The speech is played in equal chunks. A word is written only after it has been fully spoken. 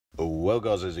Well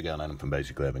guys, how's it going? Adam from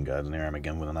Basically Urban Guides, and here I am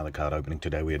again with another card opening.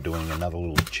 Today we are doing another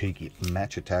little cheeky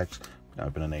match Attaxs. Been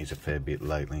opening these a fair bit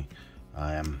lately.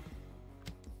 I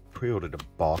pre-ordered a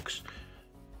box,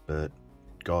 but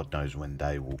God knows when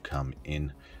they will come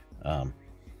in. You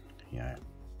know,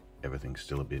 everything's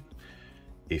still a bit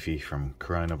iffy from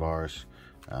coronavirus.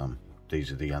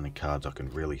 These are the only cards I can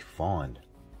really find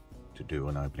to do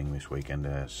an opening this weekend.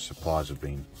 Supplies have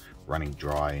been running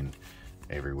dry and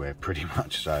everywhere pretty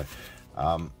much, so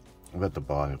I've got to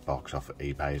buy a box off of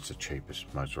eBay. It's the cheapest,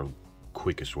 most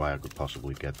quickest way I could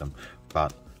possibly get them,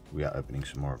 but we are opening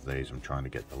some more of these. I'm trying to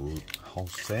get the whole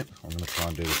set. I'm going to try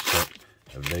and do the set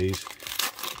of these.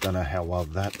 Don't know how well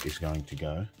that is going to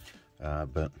go,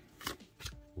 but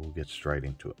we'll get straight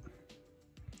into it.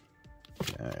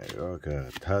 Okay,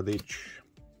 Tadic.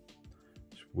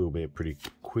 This will be a pretty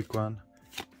quick one.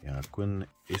 Quinn,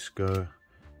 Isco,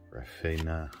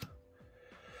 Rafina.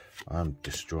 I'm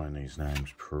destroying these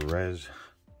names. Perez,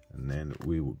 and then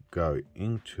we will go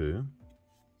into.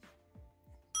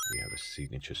 We have a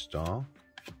signature style.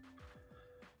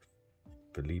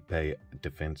 Felipe,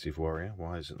 defensive warrior.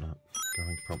 Why is it not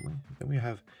going properly? Then we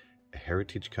have a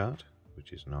heritage card,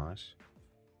 which is nice.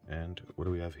 And what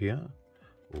do we have here?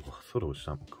 Oh, I thought it was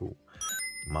something cool.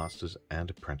 Masters and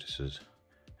Apprentices,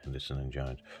 Henderson and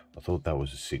Jones. I thought that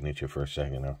was a signature for a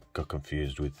second. I got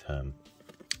confused with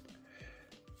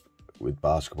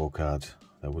basketball cards.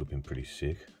 That would have been pretty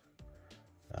sick.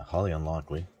 Highly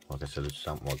unlikely. Like I said, it's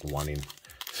something like 1 in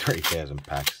 3,000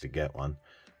 packs to get one.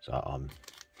 So I'm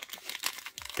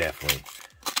definitely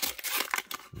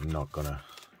not gonna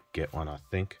get one, I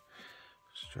think.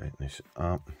 Straighten this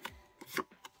up.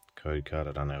 Code card,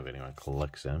 I don't know if anyone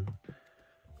collects them.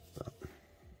 But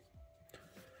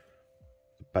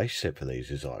the base set for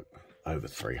these is like over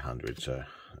 300, so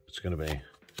it's gonna be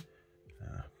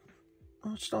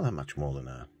well, it's not that much more than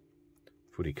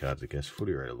footy cards, I guess.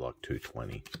 Footy rate of like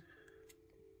 220.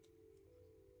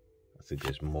 I think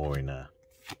there's more in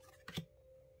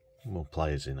more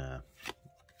players in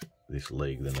this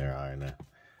league than there are in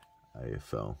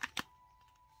AFL.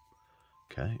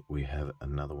 Okay, we have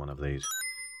another one of these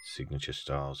signature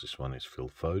styles. This one is Phil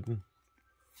Foden.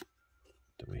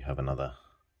 Then we have another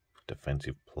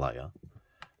defensive player,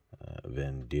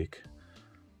 Van Dijk.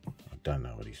 I don't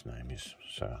know what his name is,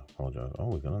 so I apologize. Oh,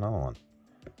 we've got another one.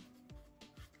 I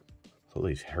thought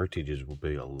these heritages will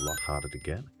be a lot harder to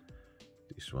get.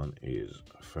 This one is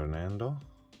Fernando.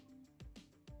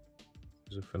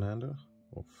 Is it Fernando?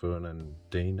 Or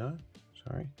Fernandino?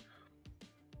 Sorry.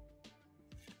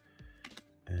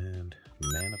 And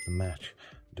Man of the Match.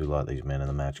 I do like these Man of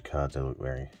the Match cards. They look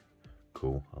very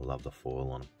cool. I love the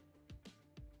foil on them.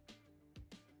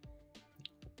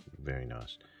 Very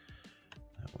nice.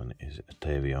 That one is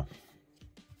Otavio.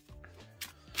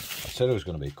 I said it was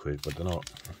going to be quick, but they're not.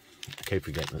 I keep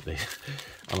forgetting that these,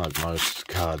 unlike most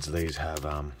cards, these have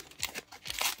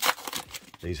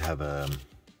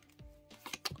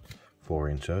 4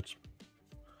 inserts.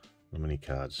 Not many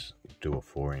cards do a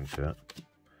 4 insert.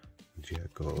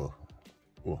 Jaco.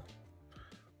 Oh,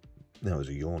 that was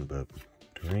a yawn burp.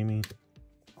 Taremi,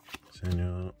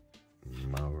 Senor,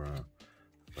 Maura,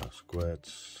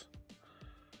 Busquets,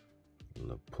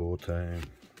 Laporte.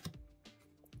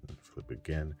 Flip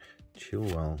again.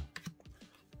 Chilwell.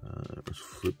 Let's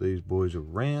flip these boys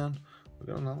around. We've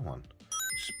got another one.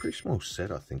 It's a pretty small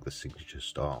set, I think, the signature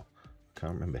style. I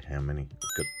can't remember how many.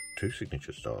 I've got 2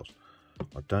 signature styles.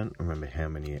 I don't remember how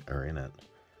many are in it,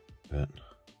 but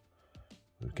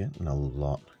we're getting a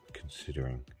lot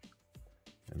considering.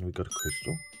 And we've got a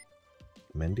crystal.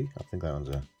 Mendy. I think that one's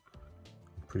I'm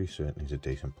pretty certain he's a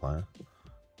decent player.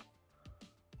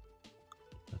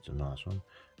 That's a nice one.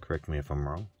 Correct me if I'm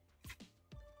wrong.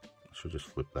 I should just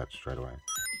flip that straight away.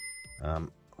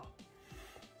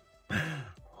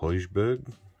 Højbjerg,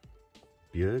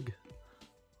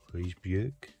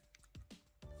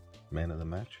 Man of the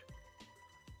Match.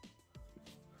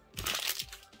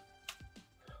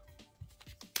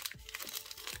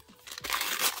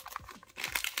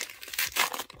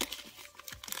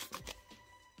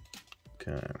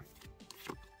 Okay.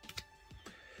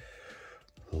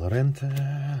 Lorente,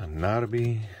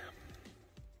 Narbi,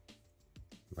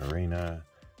 Marina,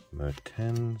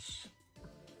 Mertens,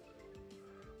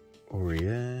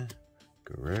 Aurier,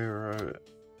 Guerrero,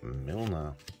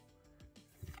 Milner,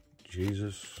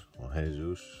 Jesus, or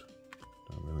Jesus,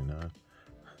 don't really know.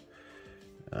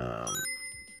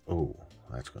 Oh,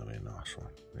 that's going to be a nice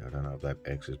one. I don't know if that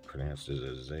X is pronounced as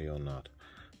a Z or not,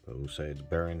 but we'll say it's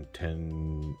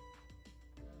Baronetsia.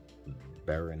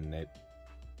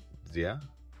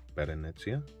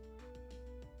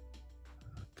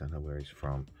 I don't know where he's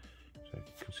from. So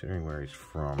considering where he's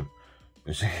from,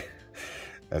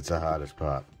 that's the hardest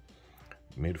part.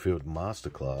 Midfield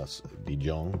Masterclass, De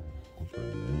Jong.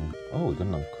 Oh, we got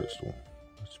another crystal.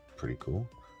 That's pretty cool.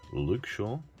 Luke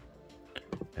Shaw.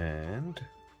 And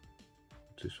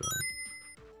what's this one?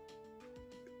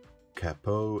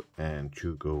 Capo and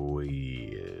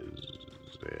Chukwueze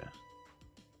there.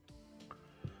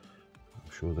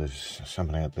 I'm sure there's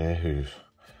someone out there who's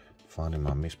finding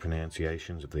my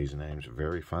mispronunciations of these names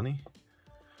very funny.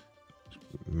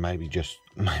 Maybe just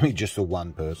the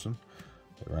one person.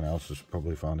 Everyone else is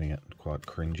probably finding it quite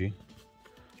cringy.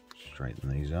 Straighten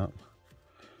these up.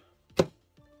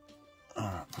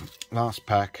 Last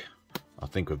pack. I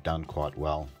think we've done quite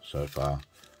well so far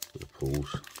with the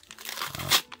pulls.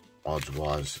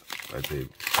 Odds-wise, they'd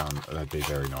be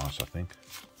very nice, I think.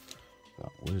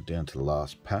 But we're down to the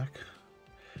last pack.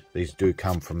 These do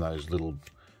come from those little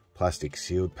plastic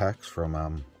sealed packs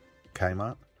from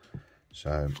Kmart.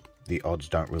 So the odds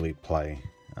don't really play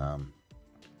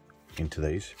into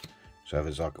these. So if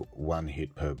there's like one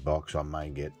hit per box, I may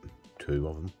get 2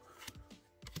 of them.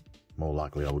 More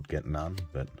likely I would get none,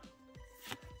 but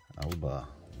Alba,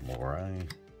 Moray,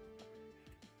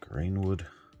 Greenwood,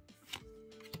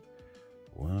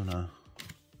 Werner,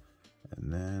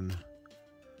 and then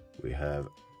we have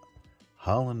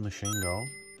Haaland machine goal.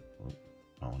 Oh,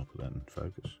 I want to put that in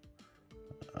focus.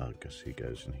 I guess he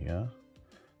goes in here.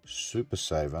 Super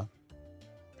Saver,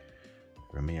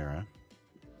 Ramiro,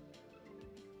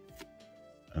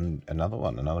 and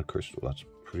another crystal. That's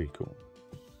pretty cool.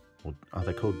 Well, are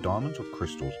they called diamonds or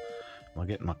crystals? Am I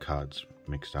getting my cards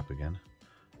mixed up again?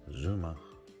 Zuma,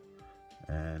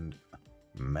 and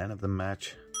man of the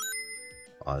match,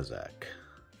 Isaac.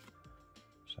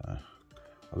 So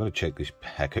I've got to check this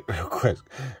packet real quick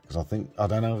because I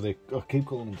don't know if I keep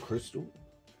calling them crystal,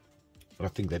 but I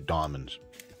think they're diamonds.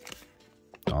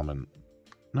 Diamond,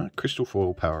 no, crystal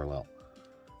foil parallel.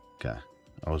 Okay,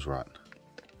 I was right.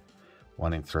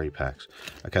 1 in 3 packs.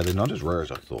 Okay, they're not as rare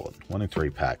as I thought. 1 in 3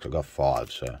 packs. I got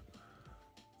 5, so.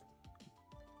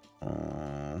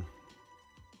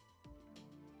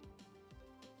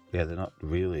 Yeah, they're not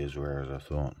really as rare as I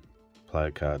thought.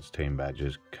 Player cards, team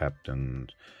badges,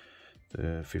 captains.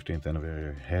 The 15th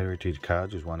anniversary heritage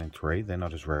cards is 1 in 3. They're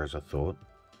not as rare as I thought.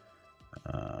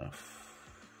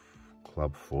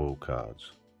 Club foil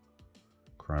cards.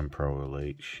 Chrome Pro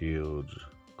Elite shields.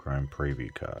 Chrome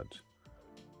preview cards.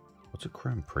 What's a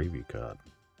Chrome preview card?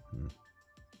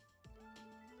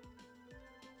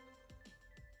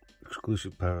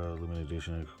 Exclusive power, limited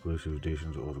edition, exclusive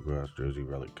editions, autographs, jersey,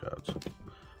 relic cards.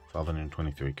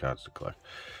 523 cards to collect.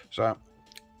 So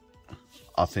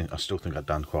I still think I've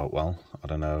done quite well. I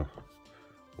don't know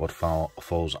what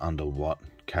falls under what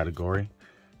category,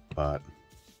 but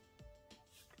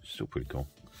still pretty cool.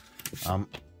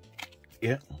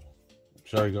 Yeah,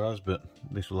 sorry guys, but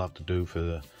this will have to do for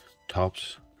the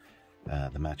tops,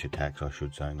 the match attacks, I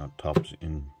should say, not tops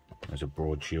in as a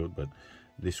broad shield, but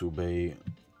this will be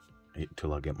it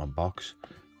till I get my box.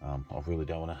 I really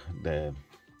don't want to.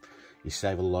 You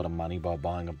save a lot of money by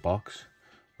buying a box.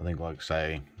 I think, like,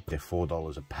 say they're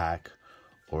 $4 a pack,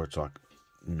 or it's like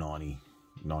 90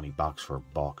 bucks for a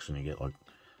box, and you get like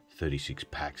 36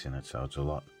 packs in it. So it's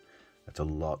a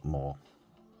lot more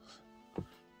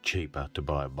cheaper to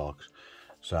buy a box.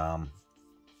 So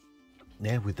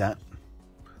yeah, with that,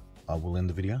 I will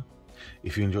end the video.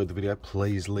 If you enjoyed the video,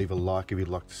 please leave a like if you'd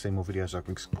like to see more videos. I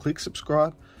can click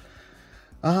subscribe.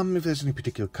 If there's any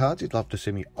particular cards you'd love to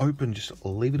see me open, just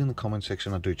leave it in the comment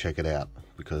section. I do check it out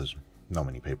because not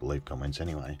many people leave comments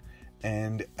anyway.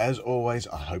 And as always,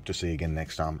 I hope to see you again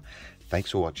next time. Thanks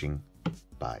for watching.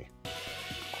 Bye.